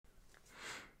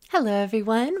Hello,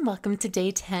 everyone. Welcome to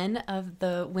day 10 of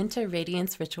the Winter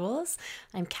Radiance Rituals.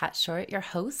 I'm Kat Short, your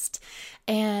host,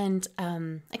 and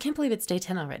I can't believe it's day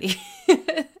 10 already.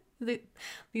 The-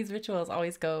 These rituals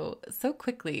always go so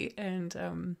quickly,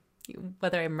 and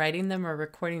whether I'm writing them or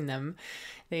recording them,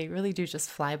 they really do just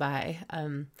fly by.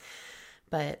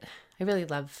 But I really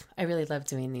love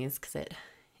doing these because it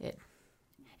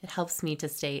it helps me to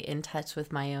stay in touch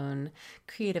with my own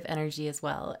creative energy as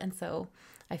well. And so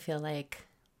I feel like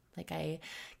I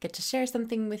get to share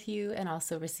something with you and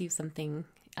also receive something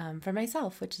for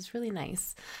myself, which is really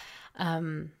nice.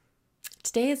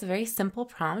 Today is a very simple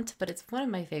prompt, but it's one of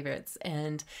my favorites.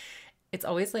 And it's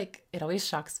always it always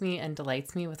shocks me and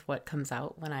delights me with what comes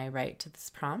out when I write to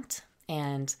this prompt.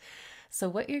 And so,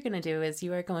 what you're going to do is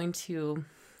you are going to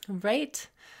write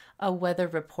a weather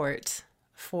report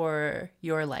for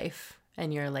your life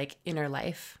and your inner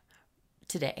life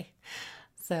today.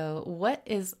 So, what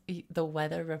is the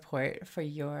weather report for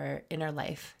your inner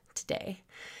life today?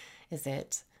 Is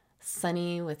it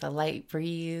sunny with a light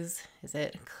breeze? Is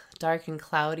it dark and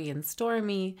cloudy and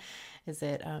stormy? Is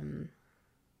it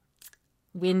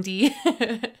windy?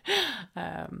 Is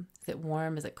it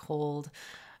warm? Is it cold?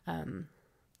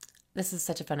 This is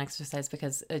such a fun exercise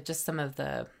because just some of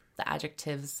the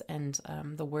adjectives and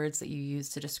the words that you use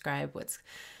to describe what's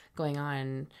going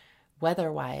on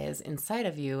weather-wise inside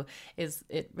of you is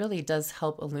it really does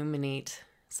help illuminate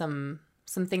some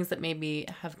things that maybe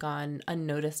have gone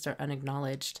unnoticed or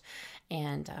unacknowledged,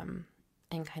 and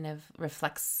kind of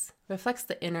reflects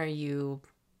the inner you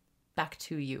back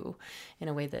to you in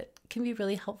a way that can be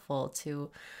really helpful to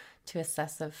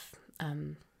assess if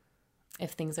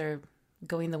things are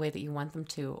going the way that you want them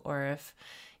to, or if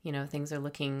things are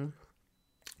looking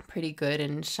pretty good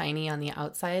and shiny on the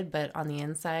outside, but on the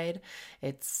inside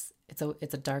it's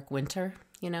a dark winter,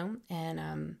 and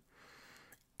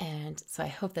so I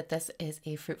hope that this is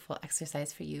a fruitful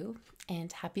exercise for you, and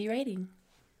happy writing.